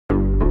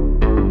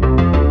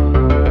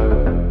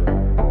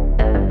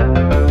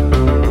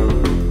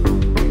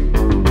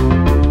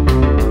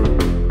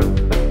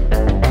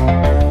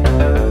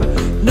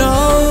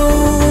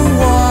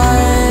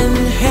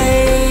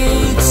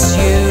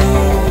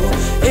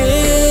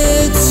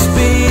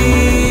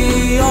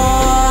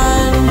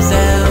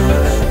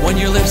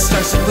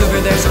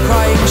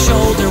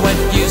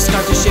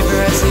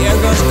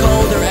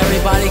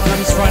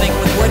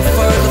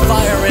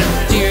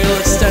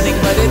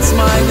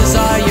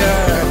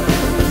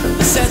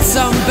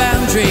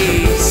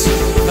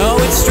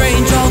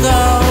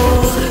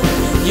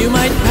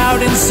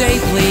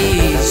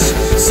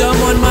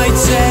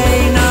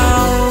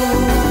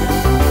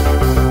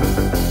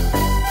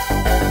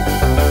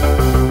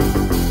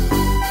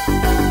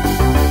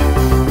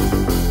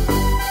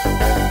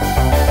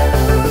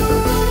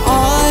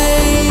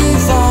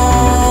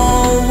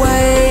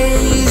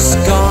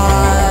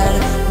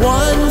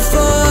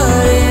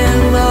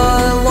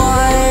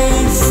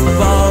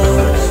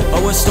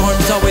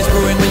always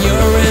brewing when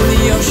you're in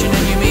the ocean,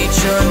 and you made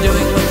sure I'm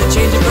doing with the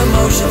change of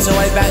emotion. So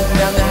I batten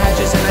down the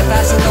hatches and I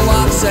fasten the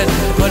locks and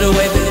put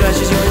away the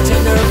treasures, your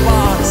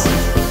tinderbox.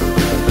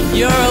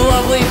 You're a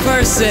lovely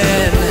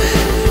person,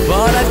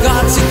 but I've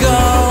got to go,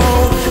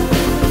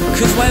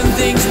 'cause when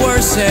things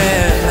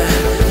worsen,